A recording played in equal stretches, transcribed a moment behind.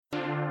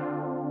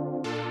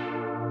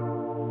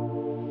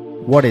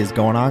What is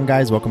going on,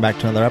 guys? Welcome back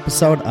to another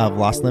episode of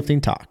Lost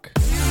Lifting Talk.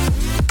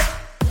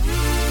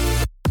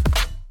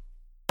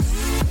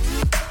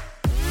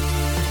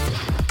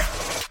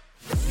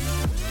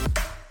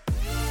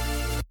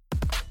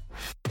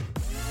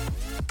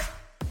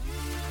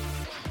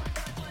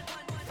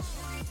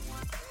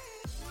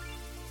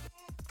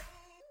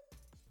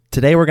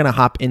 Today we're going to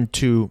hop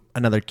into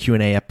another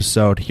Q&A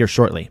episode here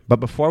shortly. But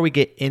before we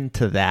get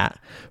into that,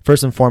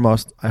 first and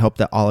foremost, I hope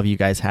that all of you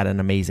guys had an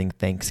amazing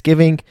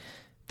Thanksgiving.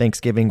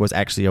 Thanksgiving was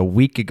actually a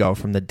week ago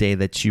from the day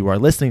that you are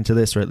listening to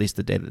this, or at least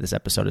the day that this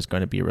episode is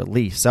going to be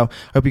released. So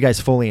I hope you guys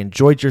fully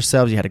enjoyed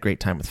yourselves. You had a great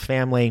time with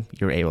family.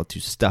 You were able to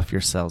stuff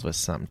yourselves with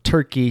some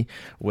turkey,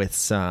 with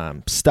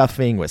some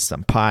stuffing, with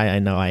some pie. I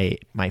know I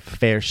ate my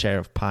fair share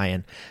of pie.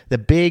 And the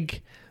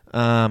big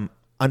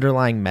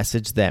underlying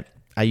message that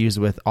I use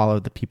with all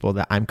of the people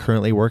that I'm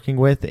currently working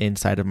with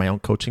inside of my own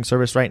coaching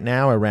service right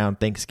now around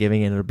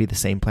Thanksgiving, and it'll be the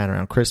same plan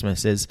around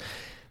Christmas, is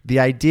the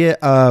idea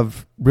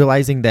of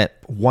realizing that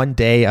one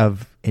day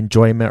of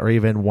enjoyment, or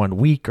even 1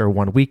 week or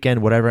one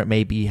weekend, whatever it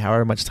may be,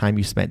 however much time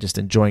you spent just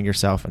enjoying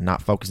yourself and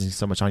not focusing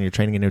so much on your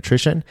training and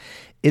nutrition,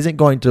 isn't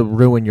going to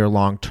ruin your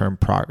long-term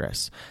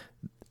progress.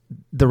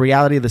 The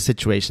reality of the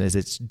situation is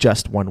it's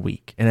just 1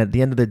 week. And at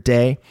the end of the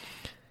day,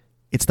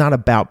 it's not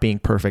about being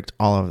perfect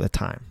all of the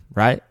time,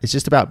 right? It's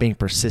just about being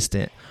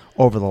persistent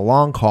over the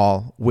long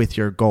haul with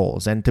your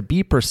goals. And to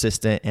be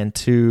persistent and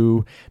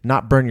to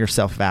not burn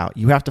yourself out,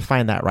 you have to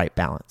find that right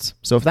balance.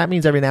 So if that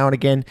means every now and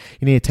again,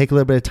 you need to take a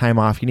little bit of time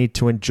off, you need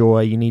to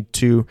enjoy, you need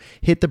to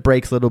hit the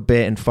brakes a little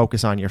bit and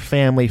focus on your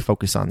family,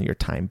 focus on your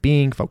time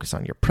being, focus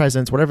on your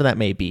presence, whatever that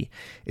may be.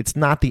 It's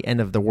not the end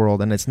of the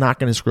world, and it's not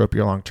going to screw up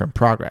your long-term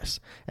progress.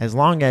 As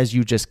long as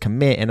you just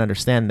commit and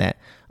understand that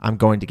I'm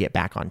going to get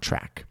back on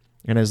track.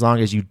 And as long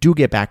as you do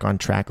get back on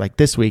track, like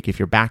this week, if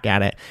you're back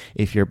at it,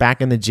 if you're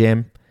back in the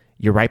gym,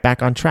 you're right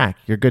back on track.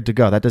 You're good to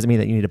go. That doesn't mean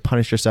that you need to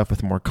punish yourself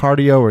with more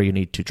cardio, or you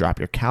need to drop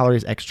your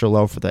calories extra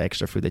low for the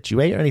extra food that you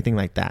ate, or anything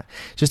like that.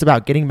 It's just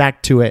about getting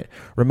back to it,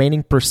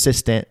 remaining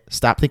persistent,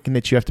 stop thinking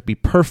that you have to be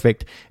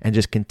perfect, and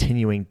just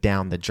continuing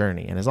down the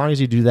journey. And as long as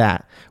you do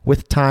that,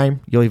 with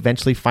time, you'll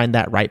eventually find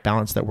that right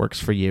balance that works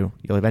for you.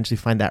 You'll eventually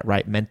find that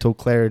right mental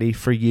clarity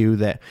for you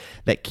that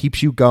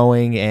keeps you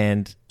going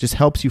and just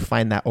helps you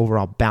find that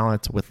overall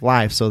balance with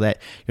life, so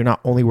that you're not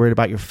only worried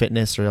about your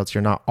fitness, or else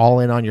you're not all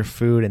in on your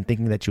food and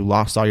thinking that you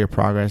lost all your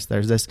progress.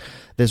 There's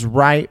this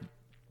right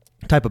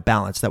type of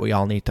balance that we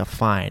all need to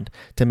find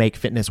to make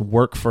fitness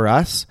work for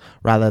us,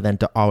 rather than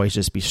to always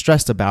just be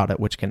stressed about it,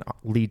 which can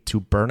lead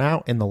to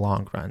burnout in the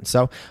long run.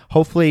 So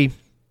hopefully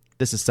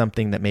this is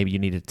something that maybe you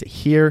needed to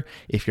hear.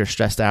 If you're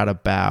stressed out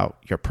about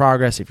your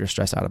progress, if you're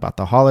stressed out about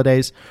the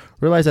holidays,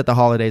 realize that the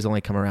holidays only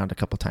come around a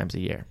couple times a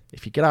year.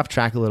 If you get off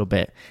track a little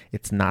bit,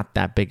 it's not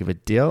that big of a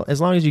deal,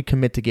 as long as you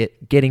commit to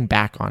getting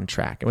back on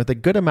track. And with a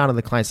good amount of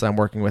the clients that I'm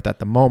working with at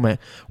the moment,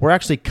 we're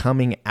actually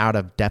coming out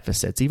of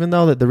deficits. Even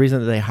though that the reason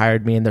that they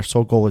hired me and their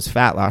sole goal is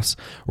fat loss,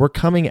 we're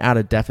coming out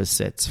of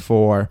deficits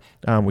for,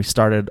 we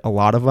started a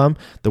lot of them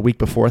the week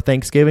before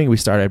Thanksgiving. We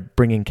started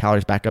bringing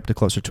calories back up to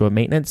closer to a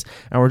maintenance,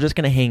 and we're just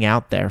going to hang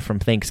out there from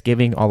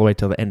Thanksgiving all the way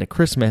till the end of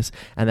Christmas,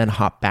 and then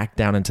hop back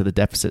down into the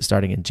deficit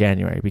starting in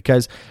January.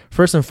 Because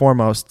first and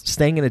foremost,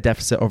 staying in a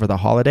deficit over the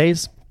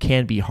holidays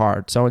can be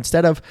hard. So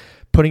instead of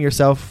giving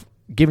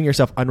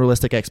yourself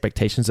unrealistic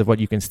expectations of what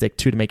you can stick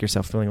to make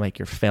yourself feeling like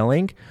you're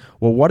failing,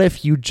 well, what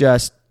if you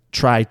just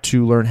try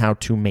to learn how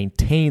to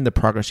maintain the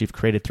progress you've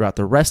created throughout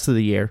the rest of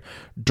the year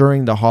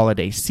during the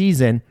holiday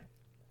season,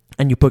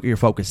 and you put your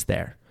focus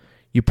there?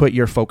 You put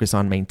your focus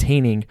on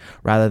maintaining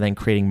rather than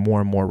creating more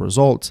and more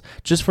results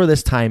just for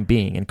this time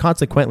being. And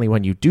consequently,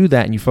 when you do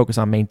that and you focus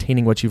on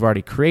maintaining what you've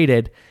already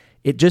created,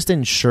 it just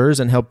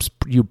ensures and helps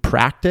you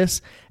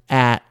practice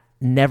at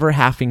never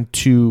having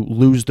to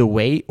lose the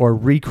weight or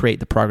recreate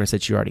the progress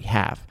that you already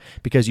have,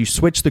 because you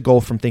switch the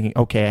goal from thinking,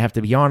 okay, I have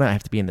to be on it, I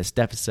have to be in this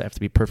deficit, I have to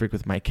be perfect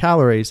with my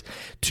calories,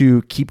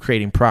 to keep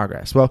creating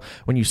progress. Well,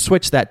 when you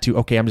switch that to,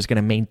 okay, I'm just going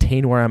to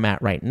maintain where I'm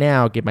at right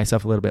now, give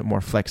myself a little bit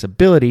more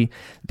flexibility,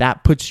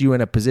 that puts you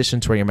in a position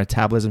to where your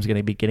metabolism is going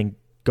to be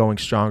going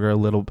stronger a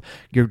little.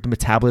 Your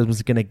metabolism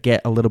is going to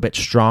get a little bit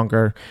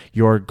stronger.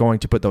 You're going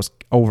to put those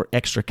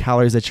extra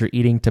calories that you're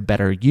eating to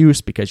better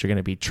use, because you're going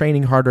to be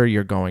training harder.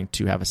 You're going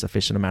to have a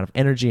sufficient amount of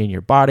energy in your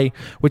body,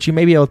 which you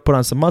may be able to put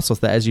on some muscles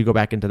that as you go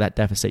back into that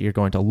deficit, you're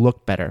going to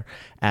look better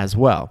as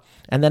well.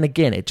 And then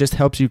again, it just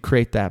helps you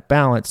create that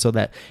balance so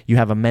that you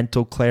have a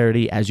mental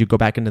clarity as you go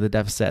back into the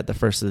deficit at the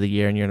first of the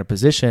year, and you're in a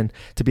position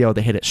to be able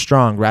to hit it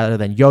strong, rather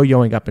than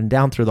yo-yoing up and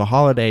down through the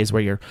holidays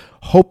where you're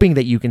hoping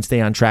that you can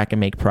stay on track and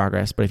make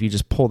progress. But if you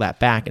just pull that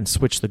back and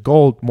switch the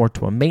goal more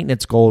to a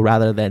maintenance goal,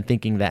 rather than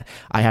thinking that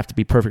I have to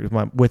be perfect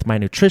with my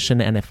nutrition,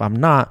 and if I'm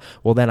not,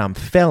 well, then I'm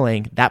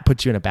failing, that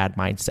puts you in a bad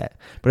mindset.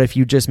 But if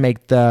you just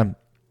make the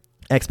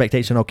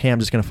expectation, okay, I'm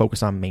just going to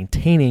focus on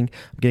maintaining,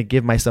 I'm going to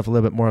give myself a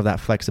little bit more of that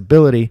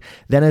flexibility,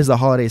 then as the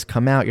holidays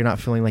come out, you're not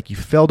feeling like you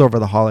failed over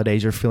the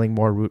holidays, you're feeling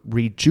more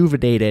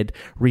rejuvenated,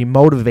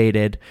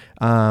 remotivated,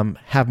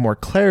 have more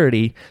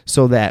clarity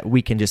so that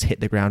we can just hit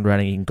the ground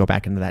running and go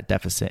back into that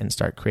deficit and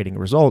start creating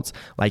results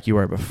like you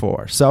were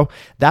before. So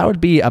that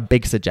would be a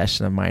big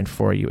suggestion of mine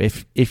for you.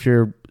 If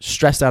you're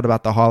stressed out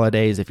about the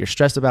holidays, if you're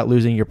stressed about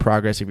losing your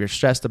progress, if you're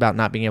stressed about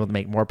not being able to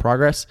make more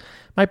progress,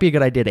 might be a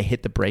good idea to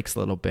hit the brakes a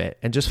little bit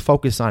and just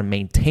focus on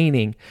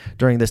maintaining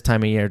during this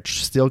time of year,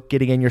 still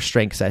getting in your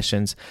strength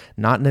sessions,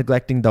 not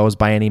neglecting those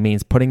by any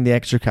means, putting the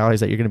extra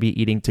calories that you're going to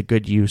be eating to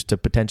good use to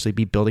potentially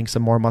be building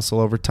some more muscle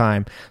over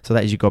time so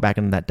that as you go back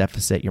into that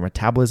deficit, your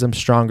metabolism's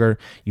stronger,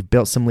 you've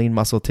built some lean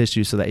muscle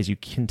tissue so that as you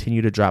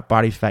continue to drop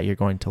body fat, you're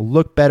going to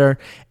look better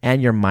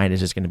and your mind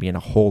is just going to be in a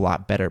whole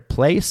lot better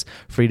place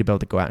for you to be able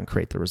to go out and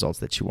create the results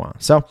that you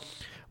want. So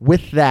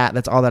with that,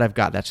 that's all that I've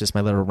got. That's just my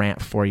little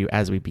rant for you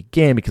as we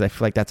begin, because I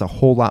feel like that's a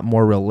whole lot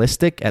more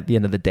realistic at the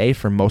end of the day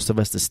for most of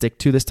us to stick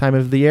to this time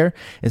of the year,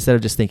 instead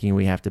of just thinking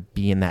we have to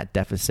be in that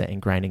deficit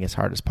and grinding as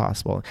hard as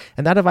possible.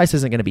 And that advice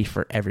isn't going to be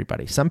for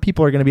everybody. Some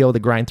people are going to be able to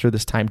grind through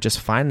this time just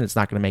fine, and it's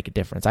not going to make a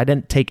difference. I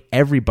didn't take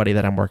everybody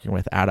that I'm working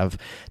with out of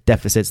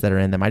deficits that are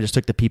in them. I just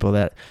took the people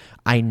that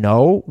I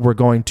know we're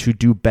going to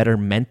do better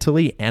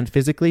mentally and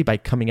physically by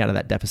coming out of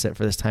that deficit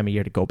for this time of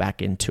year to go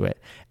back into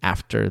it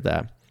after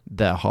the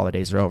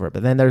holidays are over.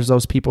 But then there's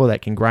those people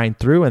that can grind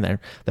through and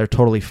they're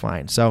totally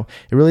fine. So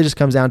it really just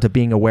comes down to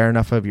being aware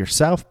enough of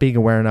yourself, being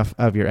aware enough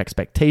of your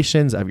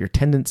expectations, of your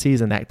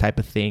tendencies and that type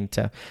of thing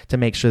to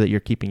make sure that you're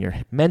keeping your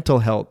mental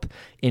health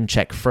in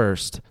check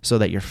first so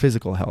that your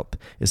physical health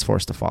is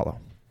forced to follow.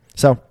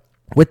 So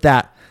with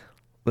that,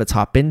 let's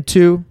hop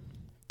into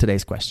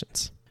today's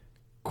questions.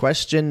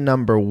 Question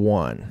number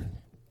 1.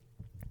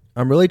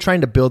 I'm really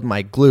trying to build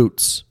my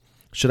glutes.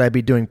 Should I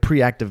be doing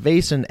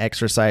pre-activation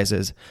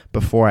exercises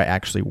before I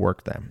actually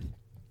work them?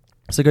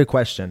 It's a good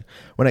question.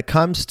 When it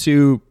comes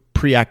to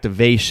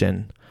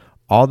pre-activation,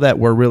 all that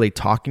we're really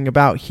talking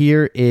about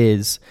here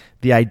is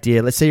the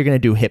idea, let's say you're going to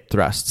do hip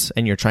thrusts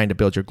and you're trying to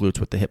build your glutes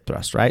with the hip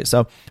thrust, right?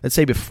 So let's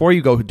say before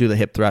you go do the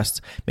hip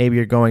thrusts, maybe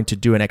you're going to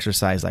do an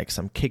exercise like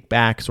some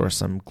kickbacks or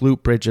some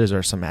glute bridges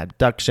or some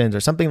abductions or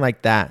something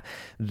like that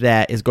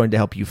is going to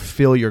help you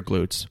fill your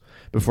glutes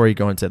before you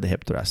go into the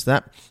hip thrust.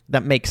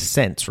 That makes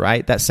sense,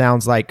 right? That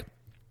sounds like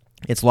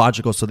it's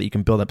logical so that you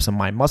can build up some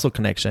mind-muscle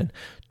connection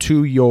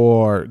to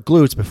your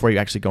glutes before you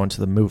actually go into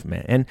the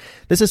movement. And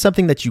this is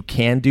something that you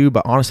can do,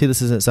 but honestly,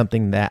 this isn't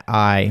something that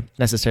I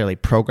necessarily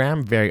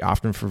program very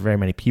often for very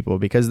many people,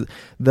 because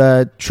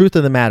the truth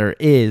of the matter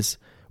is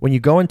when you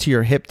go into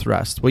your hip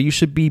thrust, well, you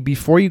should be,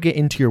 before you get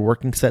into your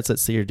working sets,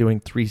 let's say you're doing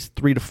three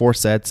to four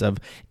sets of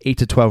 8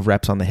 to 12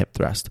 reps on the hip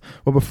thrust.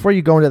 Well, before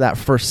you go into that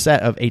first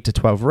set of 8 to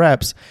 12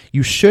 reps,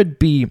 you should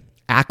be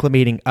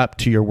acclimating up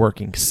to your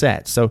working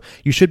set. So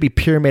you should be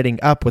pyramiding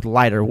up with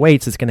lighter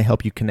weights. It's going to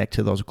help you connect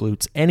to those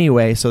glutes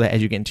anyway, so that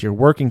as you get into your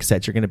working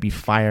sets, you're going to be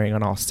firing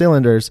on all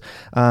cylinders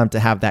to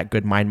have that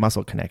good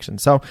mind-muscle connection.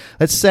 So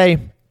let's say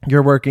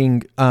you're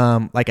working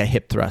like a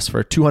hip thrust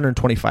for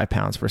 225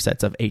 pounds for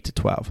sets of 8 to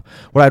 12.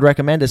 What I'd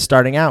recommend is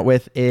starting out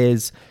with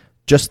is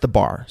just the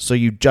bar. So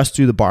you just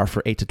do the bar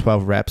for 8 to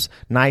 12 reps,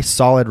 nice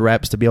solid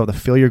reps to be able to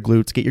fill your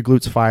glutes, get your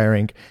glutes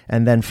firing.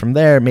 And then from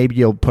there, maybe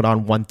you'll put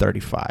on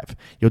 135.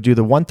 You'll do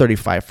the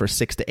 135 for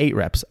 6 to 8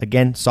 reps.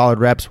 Again, solid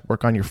reps,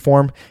 work on your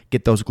form,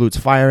 get those glutes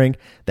firing.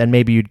 Then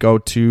maybe you'd go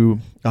to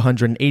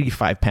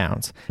 185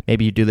 pounds.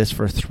 Maybe you do this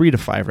for 3 to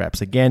 5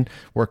 reps. Again,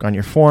 work on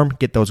your form,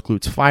 get those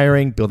glutes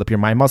firing, build up your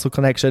mind-muscle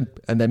connection.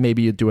 And then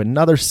maybe you do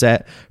another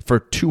set for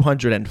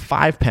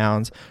 205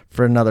 pounds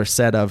for another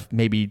set of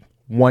maybe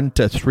 1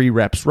 to 3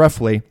 reps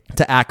roughly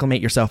to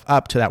acclimate yourself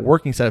up to that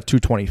working set of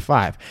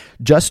 225.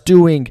 Just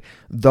doing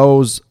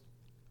those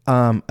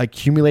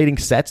accumulating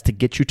sets to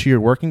get you to your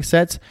working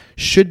sets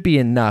should be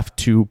enough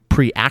to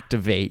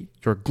pre-activate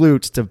your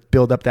glutes to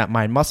build up that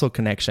mind-muscle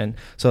connection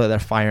so that they're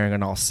firing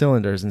on all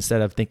cylinders,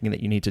 instead of thinking that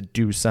you need to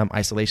do some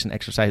isolation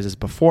exercises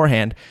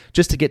beforehand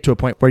just to get to a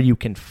point where you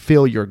can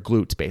fill your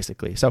glutes,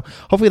 basically. So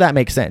hopefully that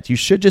makes sense. You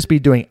should just be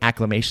doing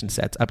acclimation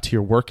sets up to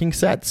your working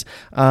sets,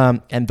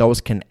 and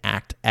those can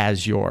act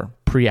as your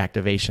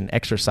pre-activation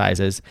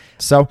exercises.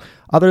 So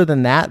other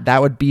than that, that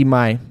would be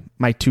my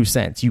 2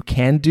 cents. You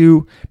can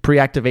do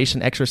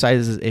pre-activation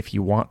exercises if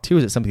you want to.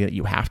 Is it something that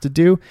you have to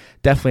do?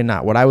 Definitely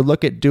not. What I would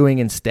look at doing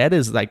instead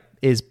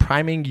is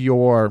priming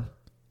your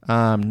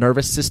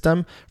nervous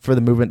system for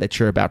the movement that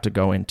you're about to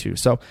go into.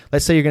 So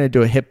let's say you're going to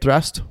do a hip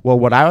thrust. Well,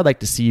 what I would like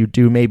to see you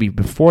do maybe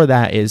before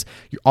that is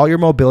all your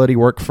mobility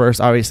work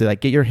first. Obviously,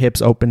 like get your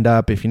hips opened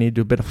up. If you need to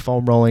do a bit of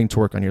foam rolling to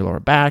work on your lower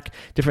back,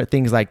 different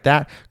things like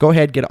that, go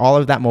ahead, get all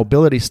of that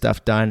mobility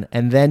stuff done,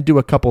 and then do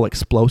a couple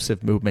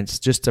explosive movements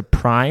just to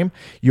prime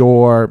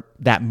your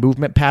that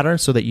movement pattern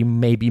so that you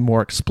may be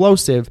more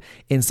explosive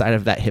inside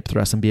of that hip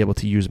thrust and be able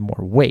to use more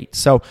weight.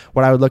 So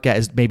what I would look at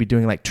is maybe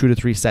doing like 2 to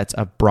 3 sets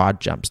of broad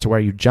jumps to where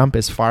you jump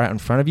as far out in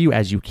front of you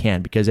as you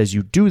can, because as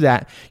you do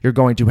that, you're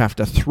going to have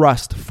to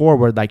thrust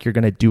forward like you're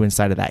going to do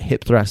inside of that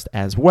hip thrust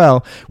as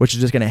well, which is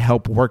just going to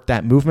help work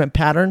that movement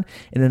pattern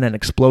in an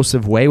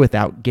explosive way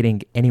without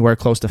getting anywhere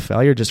close to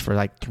failure, just for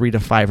like 3 to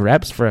 5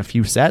 reps for a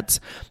few sets,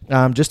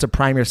 just to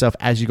prime yourself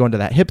as you go into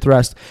that hip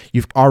thrust.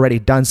 You've already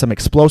done some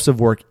explosive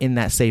work in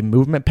that same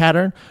movement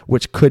pattern,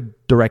 which could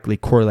directly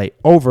correlate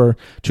over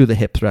to the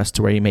hip thrust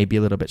to where you may be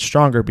a little bit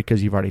stronger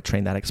because you've already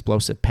trained that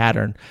explosive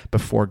pattern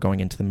before going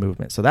into the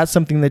movement. So that's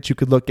something that you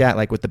could look at.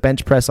 Like with the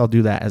bench press, I'll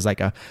do that as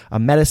like a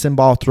medicine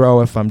ball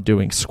throw. If I'm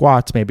doing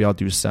squats, maybe I'll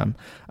do some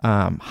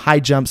high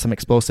jumps, some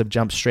explosive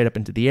jumps straight up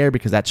into the air,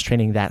 because that's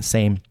training that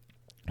same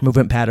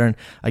movement pattern.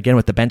 Again,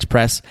 with the bench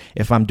press,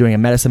 if I'm doing a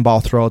medicine ball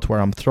throw to where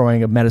I'm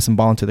throwing a medicine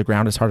ball into the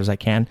ground as hard as I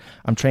can,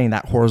 I'm training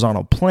that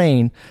horizontal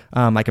plane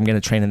like I'm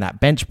going to train in that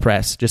bench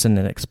press, just in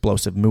an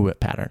explosive movement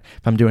pattern.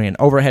 If I'm doing an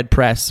overhead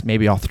press,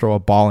 maybe I'll throw a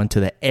ball into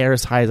the air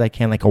as high as I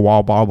can, like a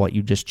wall ball, but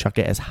you just chuck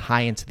it as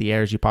high into the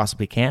air as you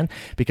possibly can,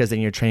 because then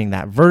you're training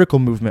that vertical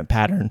movement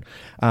pattern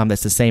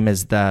that's the same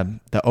as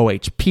the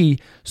OHP,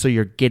 so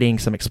you're getting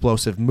some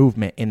explosive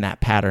movement in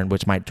that pattern,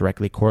 which might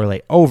directly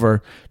correlate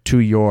over to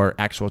your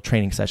actual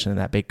training session in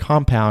that big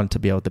compound to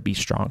be able to be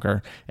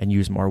stronger and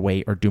use more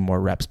weight or do more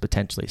reps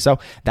potentially. So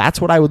that's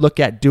what I would look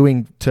at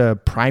doing to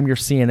prime your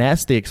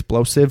CNS, the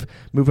explosive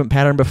movement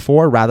pattern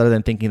before, rather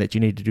than thinking that you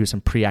need to do some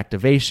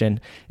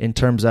pre-activation in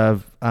terms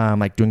of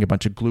like doing a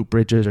bunch of glute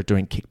bridges or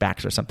doing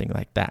kickbacks or something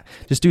like that.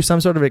 Just do some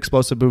sort of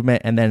explosive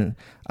movement and then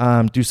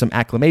do some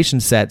acclimation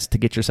sets to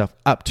get yourself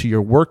up to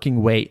your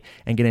working weight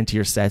and get into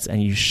your sets,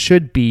 and you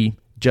should be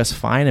just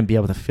fine and be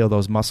able to feel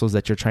those muscles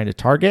that you're trying to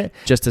target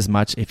just as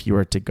much if you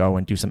were to go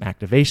and do some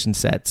activation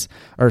sets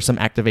or some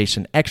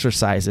activation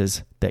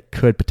exercises that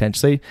could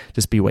potentially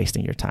just be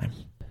wasting your time.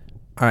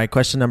 All right,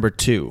 question number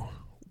 2.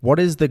 What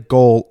is the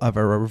goal of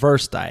a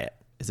reverse diet?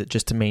 Is it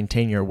just to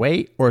maintain your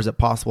weight, or is it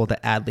possible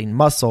to add lean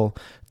muscle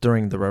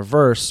during the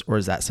reverse, or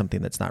is that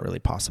something that's not really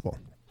possible?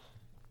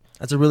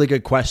 That's a really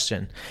good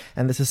question.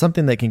 And this is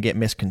something that can get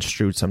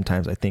misconstrued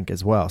sometimes, I think,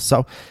 as well.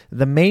 So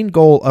the main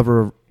goal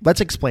of let's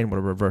explain what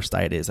a reverse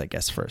diet is, I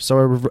guess, first.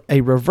 So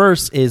a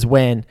reverse is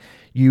when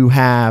you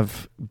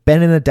have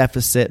been in a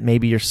deficit.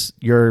 Maybe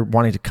you're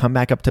wanting to come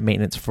back up to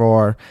maintenance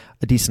for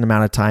a decent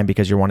amount of time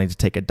because you're wanting to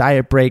take a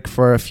diet break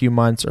for a few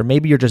months, or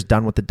maybe you're just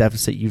done with the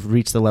deficit. You've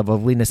reached the level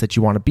of leanness that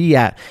you want to be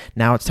at.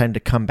 Now it's time to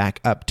come back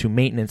up to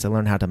maintenance and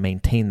learn how to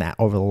maintain that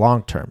over the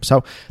long term.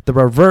 So the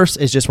reverse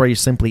is just where you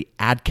simply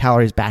add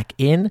calories back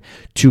in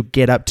to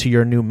get up to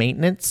your new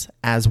maintenance,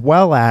 as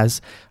well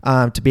as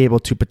to be able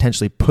to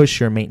potentially push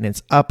your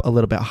maintenance up a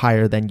little bit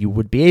higher than you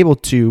would be able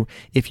to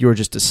if you were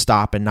just to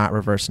stop and not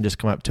reverse and just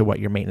come up to what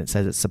your maintenance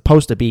says it's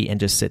supposed to be and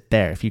just sit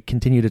there. If you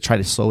continue to try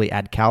to slowly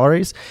add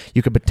calories,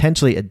 you could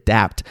potentially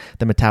adapt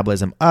the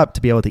metabolism up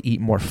to be able to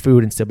eat more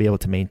food and still be able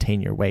to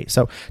maintain your weight.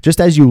 So just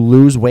as you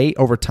lose weight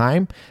over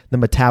time, the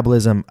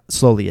metabolism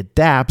slowly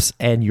adapts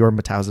and your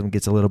metabolism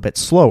gets a little bit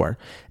slower.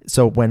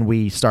 So when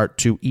we start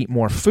to eat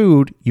more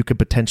food, you could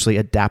potentially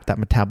adapt that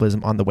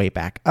metabolism on the way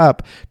back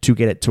up to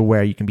get it to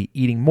where you can be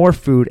eating more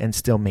food and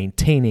still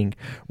maintaining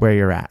where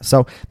you're at.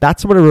 So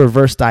that's what a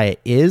reverse diet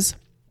is.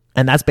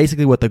 And that's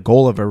basically what the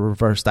goal of a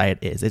reverse diet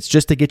is. It's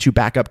just to get you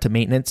back up to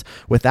maintenance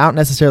without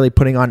necessarily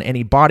putting on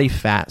any body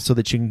fat, so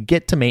that you can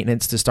get to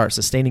maintenance to start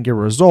sustaining your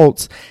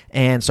results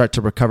and start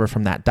to recover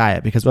from that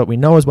diet. Because what we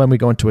know is when we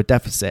go into a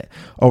deficit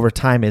over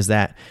time is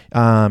that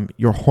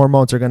your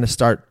hormones are going to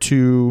start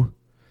to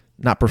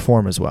not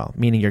perform as well,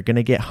 meaning you're going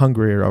to get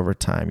hungrier over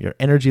time. Your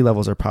energy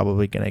levels are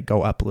probably going to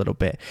go up a little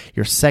bit.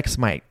 Your sex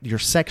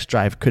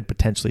drive could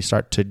potentially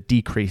start to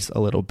decrease a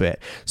little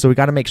bit. So we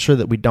got to make sure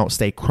that we don't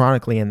stay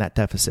chronically in that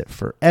deficit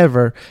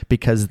forever,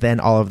 because then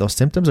all of those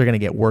symptoms are going to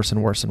get worse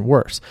and worse and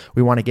worse.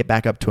 We want to get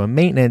back up to a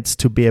maintenance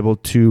to be able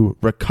to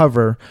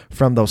recover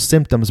from those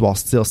symptoms while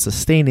still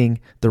sustaining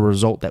the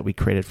result that we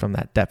created from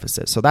that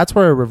deficit. So that's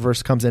where a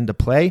reverse comes into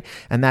play.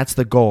 And that's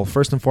the goal.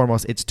 First and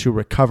foremost, it's to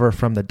recover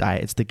from the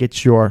diet. It's to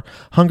get your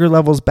hunger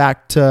levels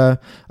back to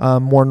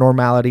more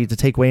normality, to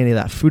take away any of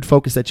that food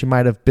focus that you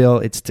might have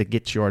built. It's to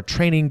get your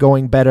training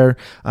going better,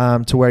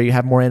 to where you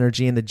have more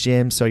energy in the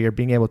gym, so you're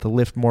being able to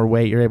lift more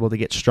weight, you're able to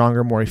get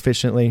stronger more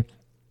efficiently.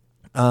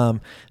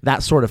 That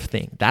sort of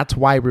thing. That's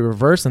why we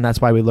reverse, and that's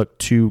why we look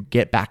to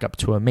get back up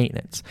to a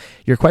maintenance.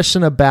 Your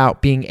question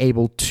about being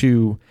able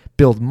to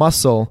build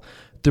muscle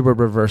through a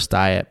reverse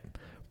diet,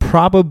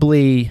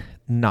 probably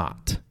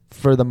not.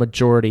 For the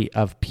majority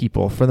of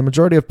people. For the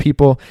majority of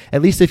people,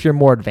 at least if you're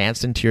more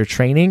advanced into your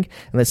training,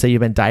 and let's say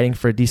you've been dieting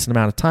for a decent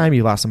amount of time,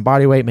 you lost some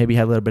body weight, maybe you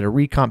had a little bit of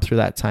recomp through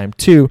that time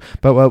too.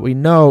 But what we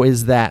know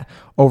is that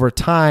over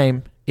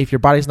time, if your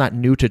body's not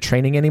new to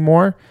training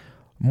anymore,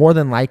 more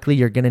than likely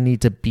you're going to need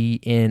to be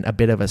in a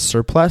bit of a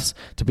surplus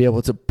to be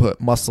able to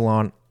put muscle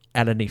on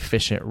at an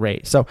efficient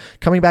rate. So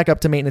coming back up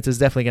to maintenance is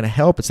definitely going to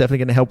help. It's definitely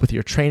going to help with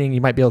your training.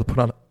 You might be able to put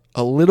on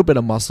a little bit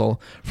of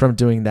muscle from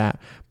doing that.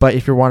 But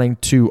if you're wanting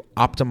to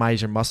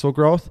optimize your muscle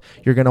growth,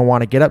 you're going to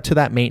want to get up to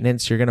that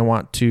maintenance. You're going to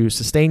want to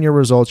sustain your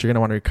results. You're going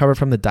to want to recover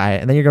from the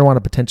diet. And then you're going to want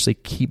to potentially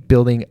keep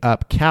building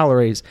up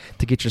calories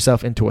to get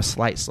yourself into a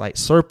slight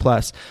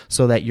surplus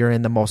so that you're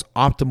in the most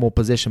optimal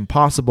position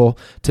possible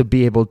to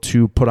be able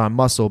to put on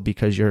muscle,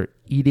 because you're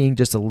eating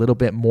just a little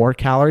bit more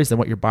calories than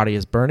what your body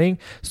is burning.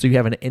 So you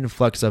have an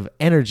influx of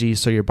energy,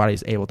 so your body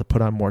is able to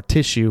put on more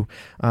tissue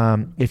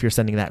if you're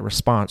sending that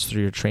response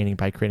through your training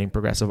by creating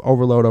progressive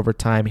overload over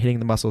time, hitting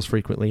the muscles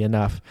frequently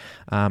enough,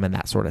 and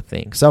that sort of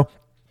thing. So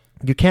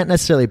you can't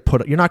necessarily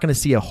you're not going to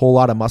see a whole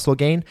lot of muscle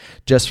gain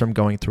just from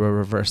going through a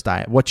reverse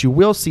diet. What you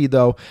will see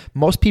though,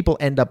 most people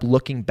end up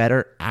looking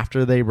better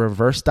after they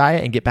reverse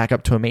diet and get back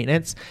up to a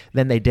maintenance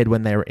than they did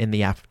when they were in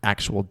the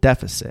actual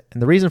deficit.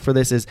 And the reason for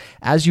this is,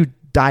 as you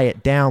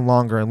diet down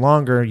longer and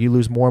longer, you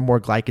lose more and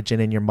more glycogen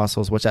in your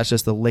muscles, which that's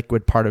just the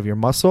liquid part of your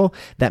muscle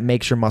that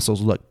makes your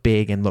muscles look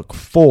big and look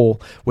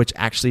full, which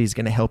actually is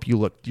going to help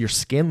your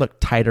skin look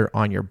tighter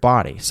on your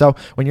body. So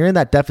when you're in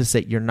that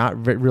deficit, you're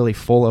not really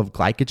full of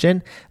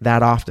glycogen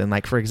that often.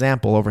 Like for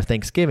example, over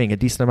Thanksgiving, a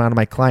decent amount of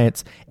my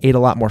clients ate a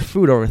lot more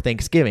food over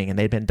Thanksgiving, and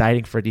they'd been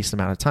dieting for a decent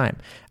amount of time.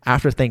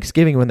 After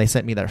Thanksgiving, when they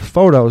sent me their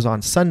photos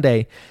on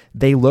Sunday,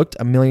 they looked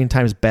a million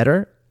times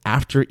better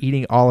after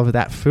eating all of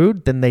that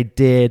food than they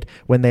did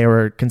when they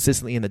were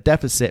consistently in the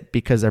deficit,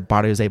 because their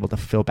body was able to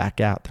fill back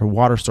out. Their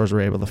water stores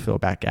were able to fill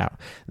back out.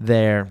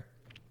 Their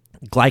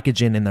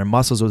glycogen in their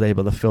muscles was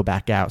able to fill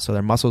back out. So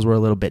their muscles were a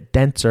little bit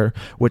denser,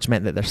 which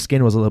meant that their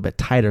skin was a little bit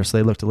tighter. So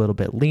they looked a little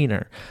bit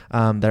leaner.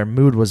 Their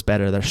mood was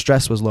better. Their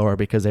stress was lower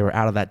because they were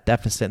out of that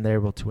deficit and they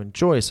were able to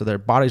enjoy. So their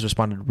bodies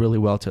responded really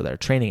well to their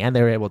training, and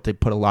they were able to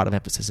put a lot of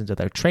emphasis into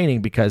their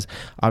training because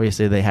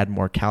obviously they had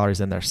more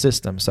calories in their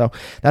system. So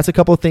that's a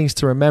couple of things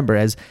to remember.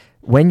 As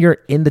when you're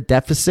in the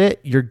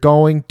deficit, you're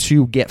going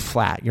to get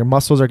flat. Your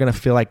muscles are going to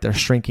feel like they're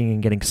shrinking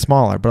and getting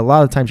smaller. But a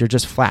lot of times you're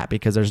just flat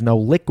because there's no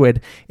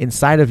liquid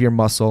inside of your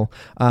muscle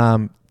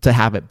to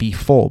have it be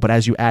full. But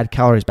as you add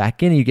calories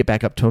back in, you get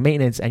back up to a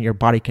maintenance and your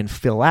body can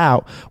fill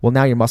out. Well,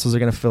 now your muscles are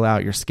going to fill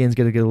out. Your skin's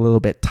going to get a little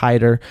bit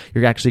tighter.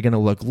 You're actually going to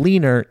look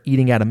leaner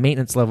eating at a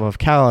maintenance level of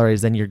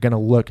calories than you're going to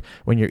look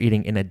when you're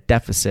eating in a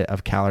deficit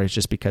of calories,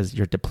 just because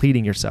you're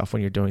depleting yourself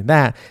when you're doing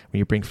that. When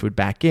you bring food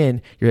back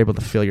in, you're able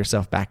to fill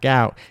yourself back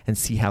out and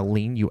see how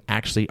lean you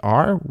actually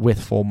are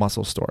with full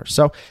muscle stores.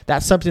 So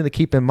that's something to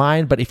keep in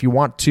mind. But if you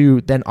want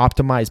to then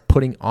optimize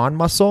putting on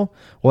muscle,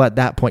 well, at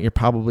that point, you're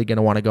probably going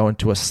to want to go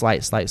into a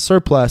slight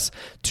surplus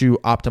to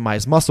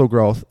optimize muscle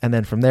growth. And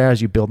then from there,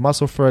 as you build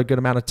muscle for a good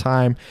amount of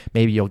time,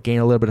 maybe you'll gain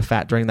a little bit of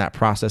fat during that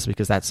process,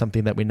 because that's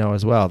something that we know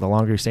as well. The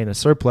longer you're staying in a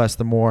surplus,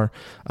 the more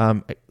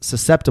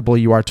susceptible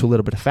you are to a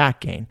little bit of fat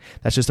gain.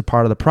 That's just a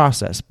part of the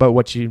process. But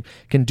what you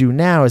can do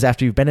now is,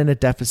 after you've been in a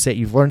deficit,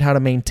 you've learned how to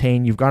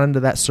maintain, you've gone into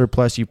that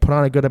surplus, you've put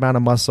on a good amount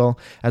of muscle,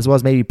 as well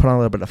as maybe put on a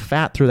little bit of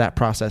fat through that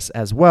process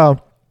as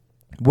well.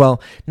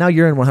 Well, now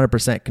you're in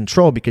 100%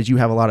 control because you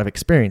have a lot of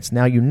experience.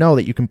 Now you know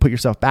that you can put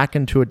yourself back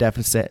into a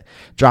deficit,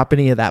 drop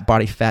any of that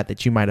body fat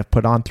that you might have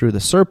put on through the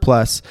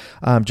surplus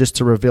just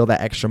to reveal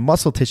that extra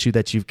muscle tissue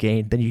that you've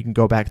gained. Then you can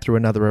go back through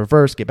another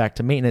reverse, get back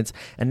to maintenance,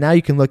 and now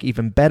you can look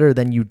even better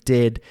than you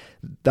did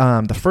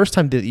the first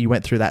time that you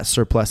went through that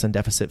surplus and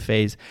deficit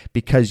phase,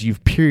 because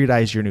you've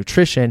periodized your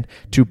nutrition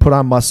to put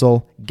on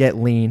muscle, get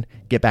lean,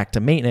 get back to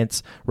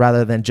maintenance,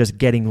 rather than just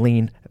getting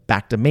lean,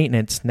 back to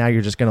maintenance. Now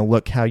you're just going to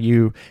look now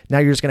you're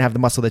just going to have the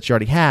muscle that you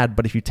already had.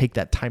 But if you take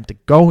that time to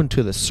go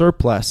into the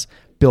surplus,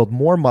 build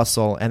more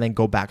muscle, and then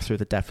go back through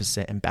the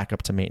deficit and back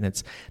up to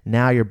maintenance,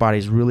 now your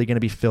body's really going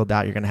to be filled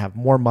out. You're going to have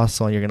more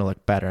muscle and you're going to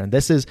look better. And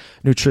this is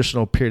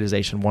nutritional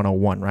periodization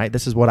 101, right?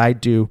 This is what I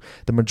do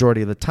the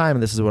majority of the time.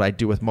 And this is what I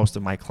do with most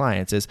of my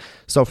clients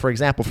so for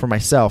example, for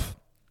myself,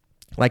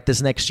 like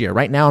this next year,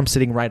 right now I'm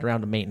sitting right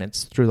around to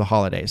maintenance through the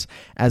holidays.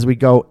 As we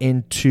go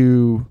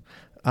into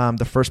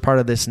the first part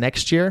of this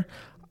next year,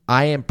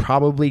 I am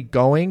probably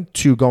going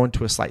to go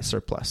into a slight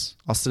surplus.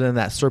 I'll sit in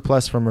that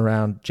surplus from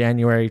around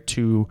January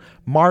to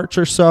March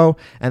or so.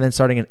 And then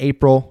starting in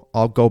April,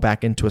 I'll go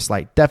back into a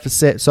slight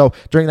deficit. So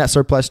during that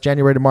surplus,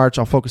 January to March,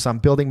 I'll focus on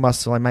building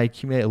muscle. I might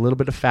accumulate a little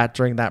bit of fat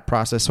during that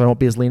process, so I won't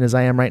be as lean as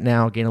I am right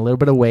now, gain a little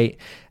bit of weight.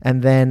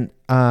 And then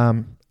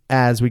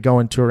as we go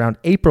into around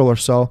April or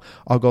so,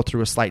 I'll go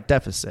through a slight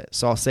deficit.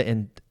 So I'll sit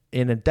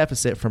in a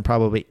deficit from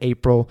probably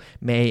April,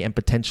 May, and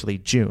potentially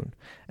June.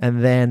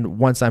 And then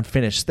once I'm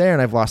finished there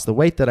and I've lost the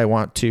weight that I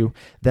want to,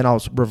 then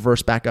I'll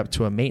reverse back up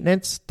to a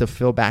maintenance to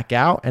fill back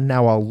out. And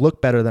now I'll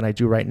look better than I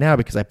do right now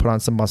because I put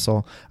on some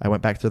muscle. I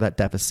went back through that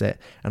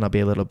deficit and I'll be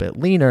a little bit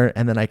leaner.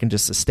 And then I can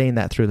just sustain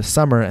that through the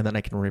summer. And then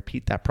I can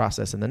repeat that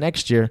process in the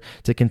next year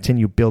to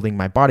continue building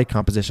my body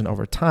composition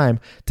over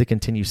time to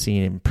continue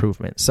seeing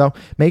improvement. So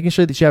making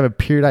sure that you have a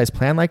periodized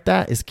plan like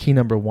that is key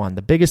number one.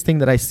 The biggest thing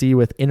that I see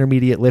with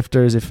intermediate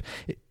lifters, if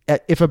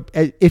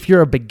if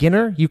you're a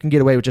beginner, you can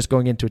get away with just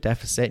going into a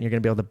deficit and you're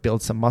going to be able to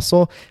build some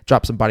muscle,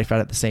 drop some body fat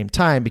at the same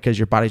time because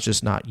your body's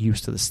just not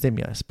used to the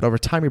stimulus. But over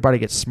time, your body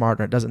gets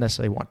smarter. It doesn't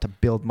necessarily want to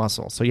build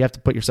muscle. So you have to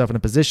put yourself in a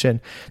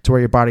position to where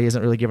your body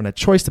isn't really given a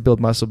choice to build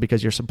muscle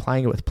because you're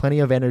supplying it with plenty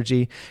of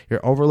energy.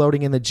 You're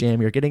overloading in the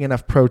gym. You're getting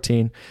enough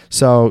protein.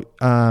 So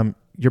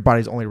your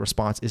body's only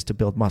response is to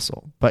build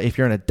muscle. But if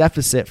you're in a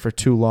deficit for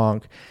too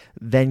long,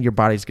 then your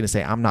body's going to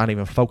say, I'm not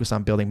even focused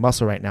on building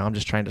muscle right now. I'm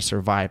just trying to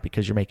survive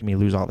because you're making me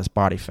lose all this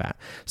body fat.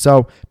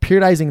 So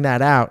periodizing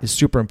that out is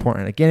super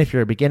important. Again, if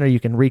you're a beginner, you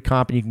can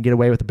recomp and you can get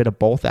away with a bit of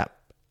both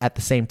at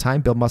the same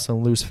time, build muscle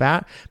and lose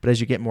fat. But as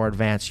you get more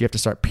advanced, you have to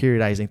start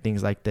periodizing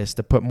things like this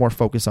to put more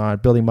focus on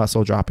building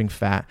muscle, dropping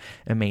fat,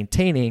 and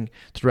maintaining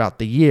throughout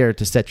the year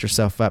to set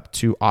yourself up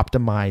to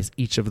optimize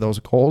each of those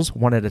goals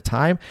one at a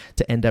time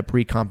to end up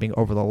recomping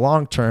over the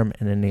long term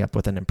and ending up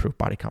with an improved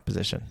body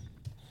composition.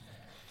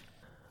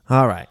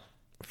 All right.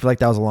 I feel like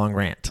that was a long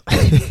rant.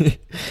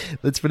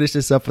 Let's finish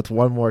this up with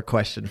one more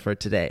question for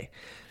today.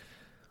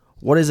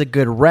 What is a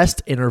good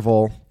rest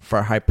interval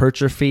for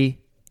hypertrophy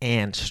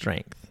and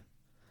strength?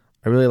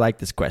 I really like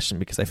this question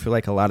because I feel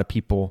like a lot of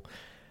people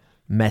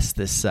mess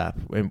this up.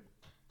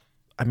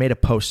 I made a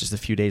post just a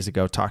few days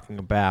ago talking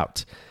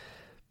about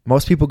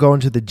most people go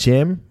into the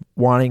gym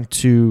wanting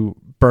to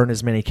burn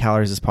as many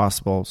calories as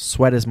possible,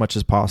 sweat as much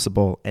as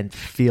possible, and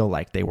feel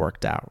like they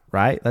worked out,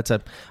 right? That's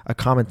a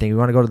common thing. We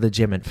want to go to the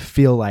gym and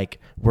feel like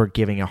we're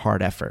giving a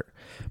hard effort.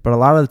 But a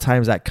lot of the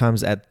times that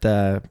comes at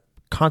the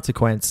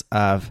consequence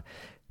of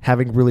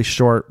having really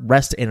short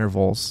rest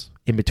intervals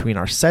in between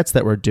our sets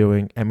that we're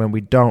doing. And when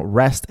we don't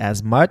rest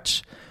as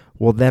much,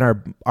 well,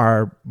 then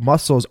our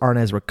muscles aren't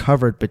as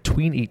recovered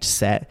between each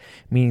set,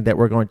 meaning that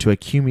we're going to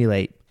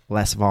accumulate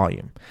less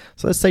volume.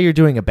 So let's say you're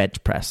doing a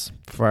bench press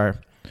for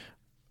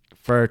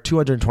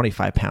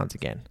 225 pounds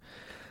again.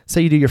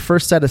 Say you do your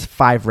first set of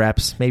 5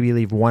 reps, maybe you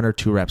leave 1 or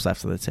 2 reps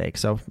left of the take.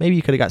 So maybe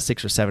you could have got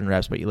 6 or 7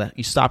 reps, but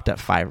you stopped at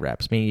 5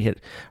 reps. Maybe you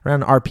hit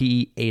around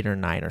RPE 8 or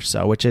 9 or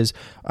so, which is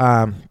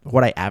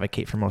what I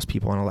advocate for most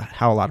people and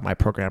how a lot of my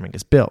programming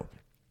is built.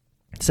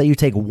 Say you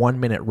take 1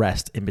 minute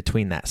rest in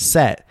between that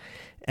set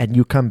and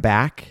you come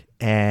back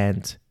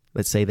and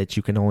let's say that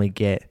you can only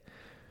get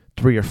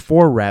 3 or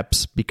 4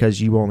 reps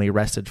because you only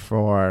rested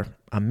for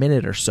a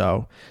minute or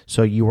so.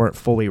 So you weren't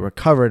fully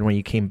recovered. When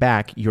you came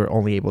back, you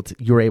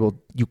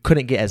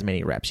couldn't get as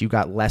many reps. You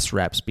got less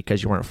reps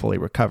because you weren't fully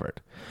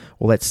recovered.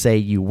 Well, let's say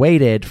you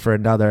waited 2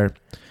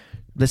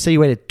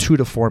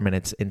 to 4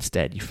 minutes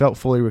instead. You felt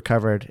fully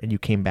recovered and you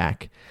came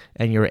back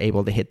and you were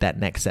able to hit that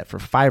next set for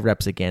 5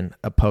 reps again,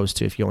 opposed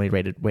to if you only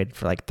waited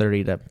for like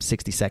 30 to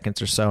 60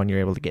 seconds or so and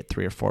you're able to get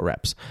 3 or 4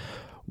 reps.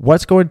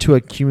 What's going to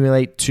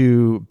accumulate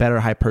to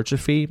better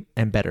hypertrophy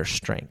and better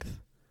strength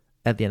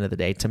at the end of the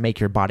day to make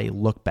your body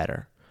look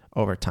better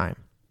over time?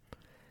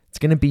 It's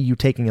going to be you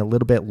taking a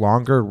little bit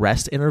longer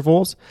rest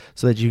intervals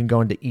so that you can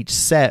go into each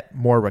set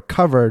more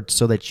recovered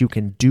so that you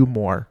can do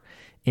more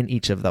in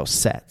each of those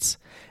sets.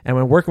 And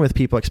when working with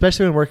people,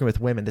 especially when working with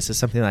women, this is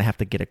something that I have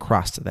to get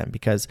across to them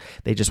because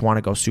they just want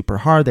to go super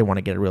hard. They want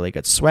to get a really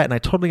good sweat. And I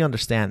totally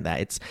understand that.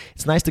 It's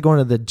nice to go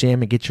into the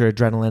gym and get your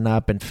adrenaline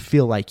up and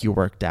feel like you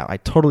worked out. I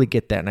totally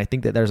get that. And I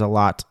think that there's a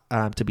lot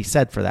to be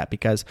said for that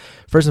because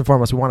first and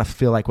foremost, we want to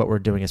feel like what we're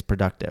doing is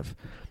productive.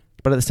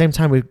 But at the same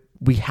time,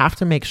 we have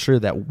to make sure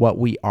that what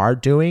we are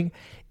doing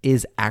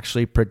is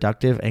actually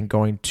productive and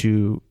going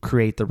to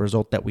create the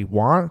result that we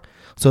want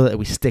so that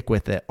we stick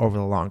with it over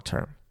the long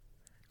term.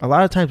 A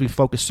lot of times we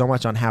focus so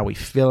much on how we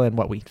feel and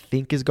what we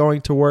think is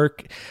going to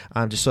work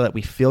just so that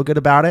we feel good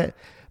about it.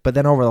 But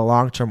then over the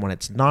long term, when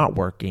it's not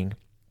working,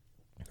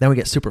 then we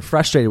get super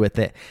frustrated with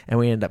it and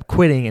we end up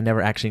quitting and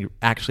never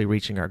actually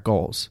reaching our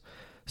goals.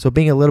 So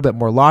being a little bit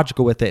more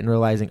logical with it and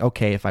realizing,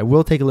 okay, if I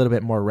will take a little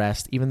bit more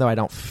rest, even though I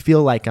don't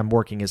feel like I'm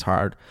working as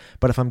hard,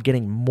 but if I'm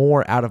getting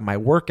more out of my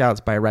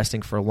workouts by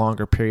resting for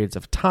longer periods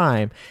of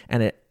time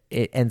and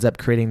it ends up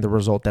creating the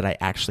result that I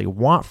actually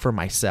want for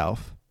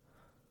myself,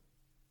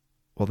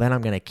 well, then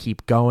I'm going to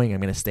keep going. I'm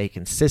going to stay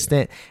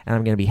consistent and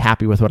I'm going to be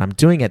happy with what I'm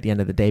doing at the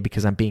end of the day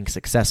because I'm being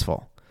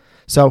successful.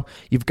 So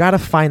you've got to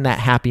find that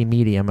happy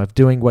medium of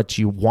doing what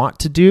you want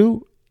to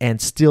do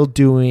and still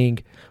doing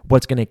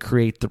what's going to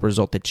create the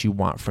result that you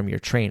want from your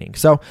training.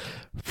 So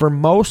for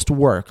most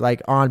work,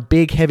 like on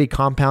big, heavy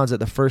compounds at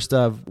the first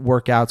of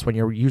workouts, when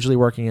you're usually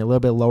working a little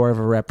bit lower of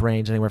a rep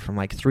range, anywhere from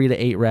like 3 to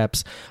 8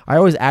 reps, I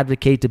always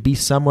advocate to be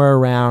somewhere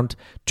around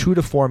 2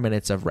 to 4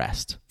 minutes of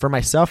rest. For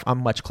myself, I'm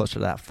much closer to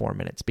that 4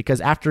 minutes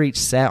because after each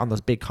set on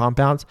those big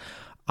compounds,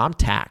 I'm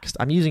taxed.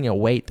 I'm using a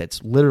weight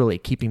that's literally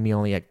keeping me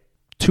only at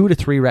 2 to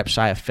 3 reps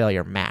shy of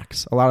failure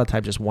max. A lot of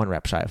times just 1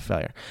 rep shy of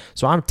failure.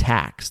 So I'm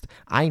taxed.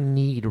 I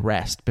need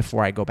rest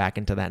before I go back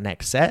into that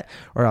next set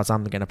or else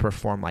I'm going to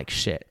perform like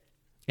shit.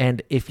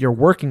 And if you're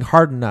working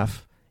hard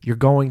enough, you're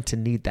going to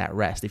need that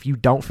rest. If you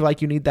don't feel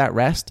like you need that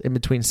rest in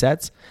between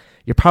sets,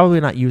 you're probably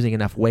not using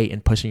enough weight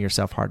and pushing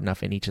yourself hard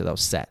enough in each of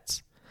those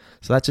sets.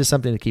 So that's just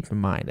something to keep in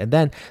mind. And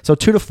then, so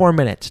 2 to 4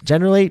 minutes,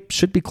 generally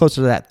should be closer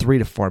to that 3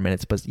 to 4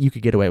 minutes, but you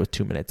could get away with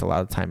 2 minutes a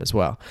lot of the time as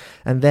well.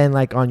 And then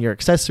like on your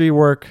accessory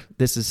work,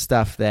 this is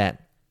stuff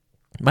that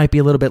might be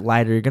a little bit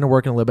lighter. You're going to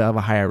work in a little bit of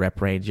a higher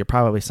rep range. You're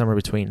probably somewhere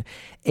between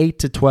 8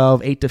 to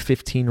 12, 8 to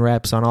 15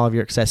 reps on all of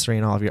your accessory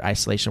and all of your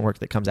isolation work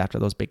that comes after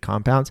those big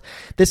compounds.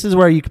 This is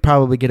where you could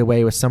probably get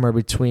away with somewhere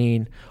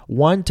between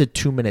 1 to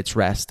 2 minutes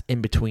rest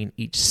in between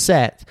each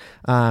set,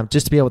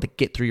 just to be able to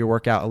get through your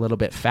workout a little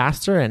bit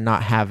faster and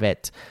not have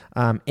it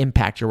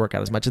impact your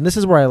workout as much. And this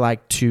is where I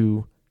like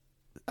to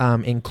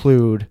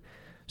include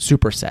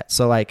supersets.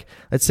 So like,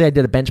 let's say I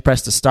did a bench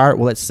press to start.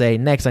 Well, let's say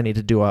next I need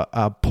to do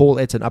a pull.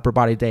 It's an upper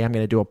body day. I'm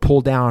going to do a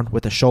pull down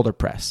with a shoulder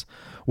press.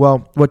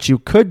 Well, what you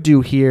could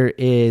do here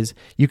is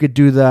you could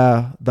do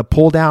the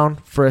pull down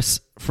for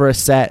a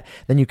set,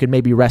 then you could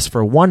maybe rest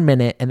for 1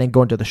 minute and then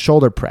go into the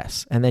shoulder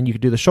press. And then you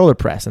could do the shoulder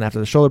press. And after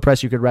the shoulder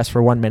press, you could rest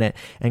for 1 minute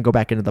and go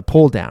back into the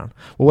pull down.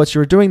 Well, what you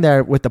were doing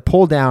there with the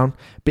pull down,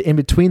 in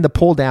between the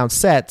pull down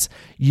sets,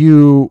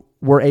 you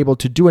were able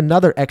to do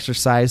another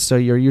exercise, so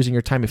you're using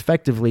your time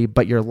effectively,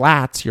 but your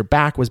lats, your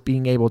back was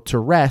being able to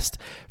rest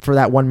for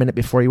that 1 minute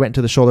before you went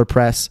into the shoulder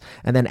press.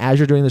 And then as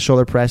you're doing the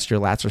shoulder press, your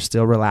lats are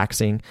still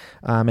relaxing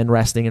and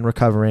resting and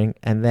recovering.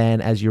 And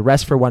then as you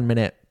rest for 1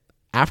 minute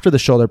after the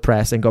shoulder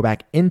press and go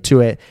back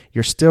into it,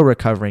 you're still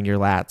recovering your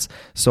lats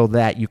so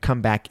that you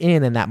come back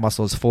in and that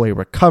muscle is fully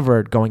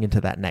recovered going into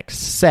that next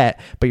set.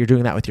 But you're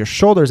doing that with your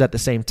shoulders at the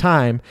same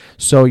time.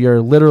 So you're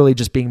literally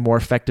just being more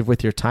effective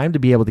with your time to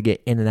be able to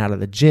get in and out of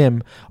the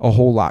gym a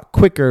whole lot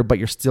quicker, but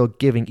you're still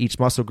giving each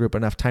muscle group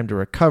enough time to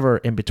recover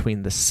in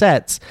between the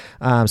sets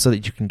so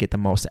that you can get the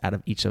most out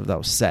of each of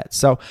those sets.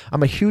 So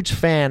I'm a huge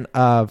fan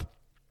of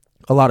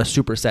a lot of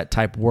superset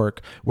type work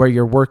where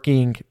you're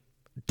working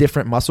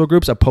different muscle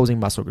groups, opposing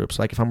muscle groups.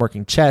 Like if I'm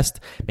working chest,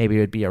 maybe it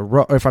would be a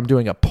row, or if I'm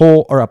doing a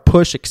pull or a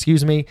push,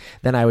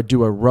 then I would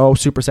do a row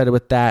supersetted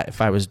with that.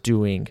 If I was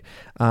doing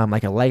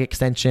like a leg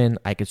extension,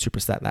 I could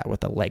superset that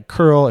with a leg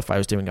curl. If I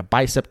was doing a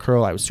bicep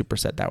curl, I would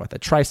superset that with a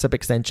tricep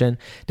extension,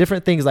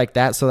 different things like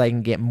that so that I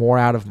can get more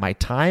out of my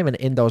time. And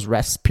in those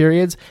rest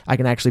periods, I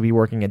can actually be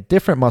working a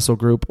different muscle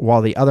group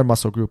while the other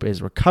muscle group is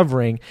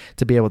recovering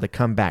to be able to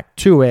come back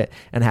to it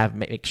and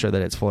make sure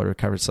that it's fully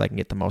recovered so I can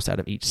get the most out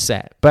of each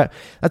set. But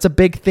that's a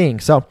big thing.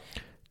 So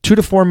 2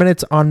 to 4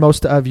 minutes on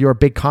most of your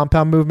big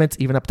compound movements,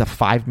 even up to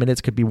 5 minutes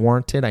could be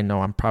warranted. I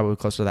know I'm probably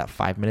closer to that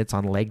 5 minutes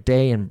on leg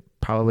day and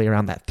probably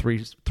around that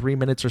three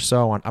minutes or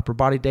so on upper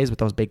body days with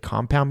those big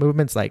compound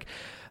movements like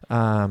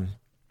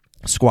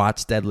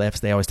squats,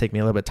 deadlifts. They always take me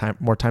a little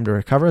bit more time to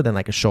recover than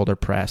like a shoulder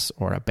press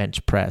or a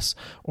bench press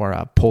or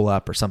a pull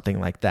up or something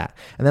like that.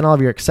 And then all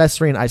of your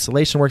accessory and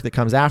isolation work that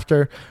comes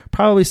after,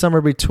 probably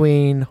somewhere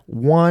between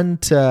 1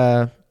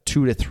 to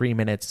 2 to 3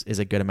 minutes is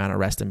a good amount of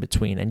rest in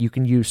between. And you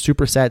can use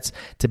supersets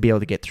to be able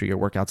to get through your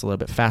workouts a little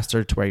bit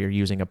faster to where you're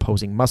using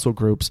opposing muscle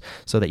groups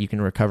so that you can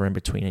recover in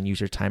between and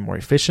use your time more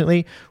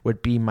efficiently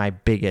would be my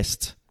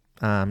biggest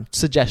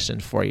suggestion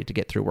for you to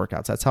get through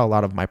workouts. That's how a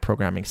lot of my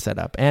programming set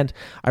up. And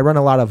I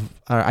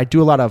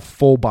do a lot of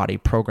full body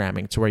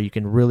programming to where you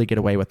can really get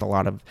away with a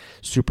lot of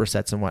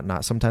supersets and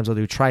whatnot. Sometimes I'll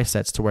do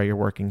trisets to where you're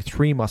working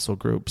 3 muscle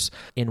groups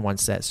in one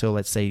set. So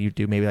let's say you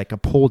do maybe like a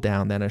pull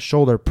down, then a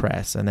shoulder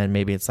press, and then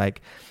maybe it's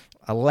like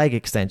a leg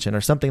extension or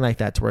something like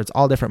that to where it's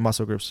all different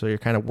muscle groups. So you're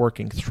kind of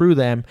working through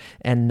them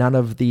and none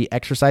of the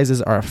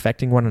exercises are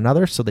affecting one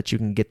another so that you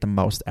can get the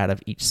most out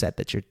of each set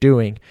that you're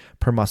doing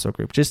per muscle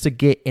group just to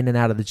get in and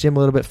out of the gym a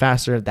little bit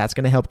faster. That's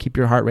going to help keep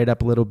your heart rate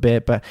up a little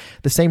bit. But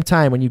at the same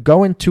time, when you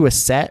go into a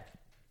set,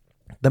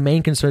 the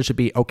main concern should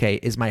be, okay,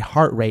 is my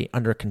heart rate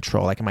under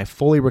control? Like, am I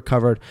fully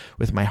recovered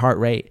with my heart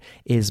rate?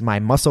 Is my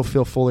muscle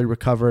feel fully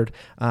recovered,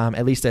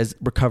 at least as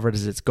recovered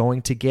as it's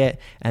going to get?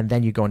 And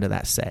then you go into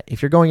that set.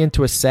 If you're going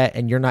into a set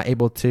and you're not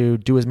able to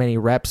do as many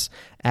reps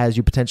as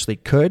you potentially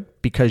could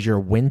because you're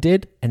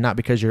winded and not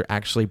because you're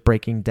actually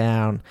breaking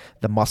down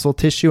the muscle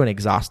tissue and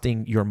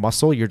exhausting your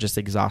muscle, you're just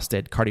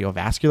exhausted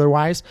cardiovascular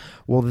wise,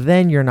 well,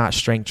 then you're not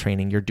strength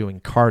training, you're doing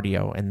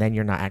cardio, and then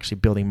you're not actually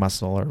building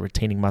muscle or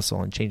retaining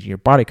muscle and changing your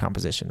body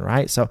composition,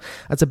 right? So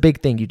that's a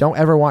big thing. You don't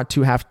ever want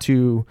to have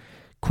to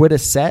quit a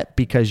set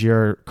because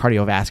your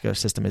cardiovascular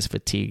system is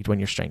fatigued when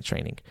you're strength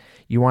training.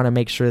 You want to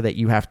make sure that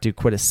you have to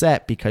quit a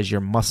set because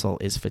your muscle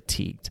is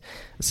fatigued.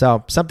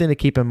 So something to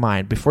keep in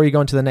mind before you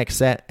go into the next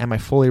set. Am I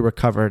fully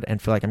recovered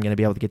and feel like I'm going to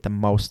be able to get the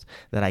most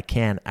that I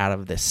can out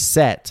of this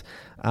set?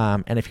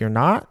 And if you're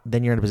not,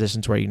 then you're in a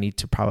position to where you need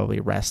to probably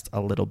rest a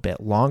little bit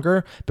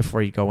longer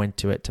before you go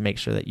into it to make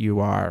sure that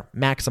you are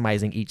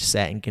maximizing each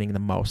set and getting the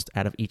most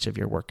out of each of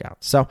your workouts.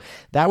 So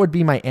that would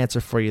be my answer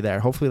for you there.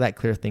 Hopefully that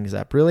clears things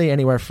up. Really,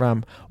 anywhere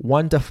from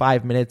 1 to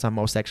 5 minutes on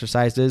most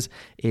exercises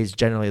is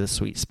generally the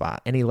sweet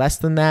spot. Any less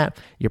than that,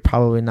 you're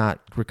probably not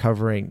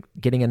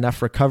getting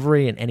enough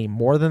recovery, and any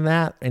more than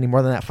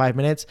that 5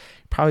 minutes,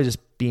 probably just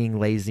being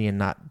lazy and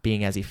not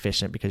being as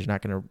efficient because you're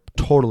not going to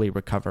totally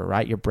recover,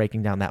 right? You're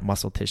breaking down that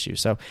muscle tissue.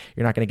 So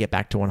you're not going to get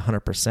back to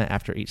 100%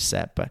 after each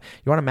set, but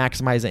you want to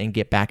maximize it and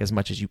get back as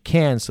much as you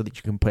can so that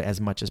you can put as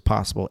much as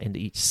possible into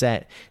each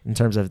set in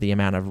terms of the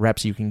amount of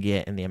reps you can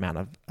get and the amount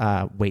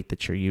of weight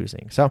that you're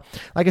using. So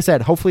like I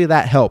said, hopefully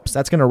that helps.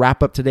 That's going to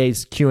wrap up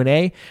today's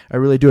Q&A. I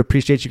really do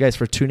appreciate you guys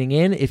for tuning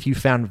in. If you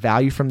found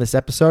value from this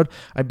episode,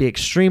 I'd be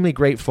extremely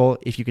grateful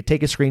if you could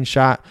take a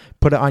screenshot,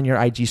 put it on your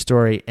IG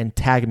story, and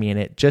tag me in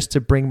it just to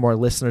bring more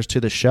listeners to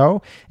the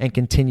show and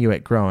continue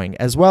it growing.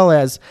 As well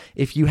as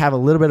if you have a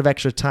little bit of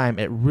extra time,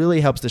 it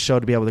really helps the show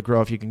to be able to grow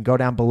if you can go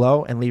down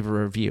below and leave a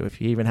review. If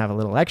you even have a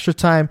little extra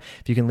time,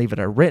 if you can leave it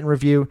a written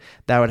review,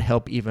 that would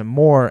help even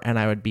more, and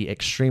I would be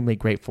extremely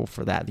grateful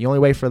for that. The only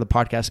way for the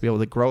podcast to be able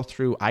to grow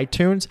through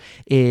iTunes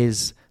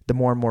is the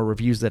more and more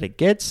reviews that it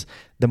gets,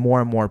 the more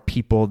and more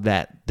people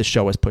that the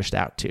show is pushed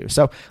out to.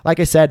 So like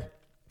I said,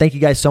 thank you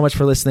guys so much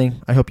for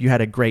listening. I hope you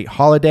had a great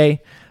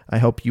holiday. I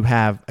hope you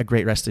have a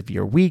great rest of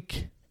your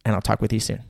week, and I'll talk with you soon.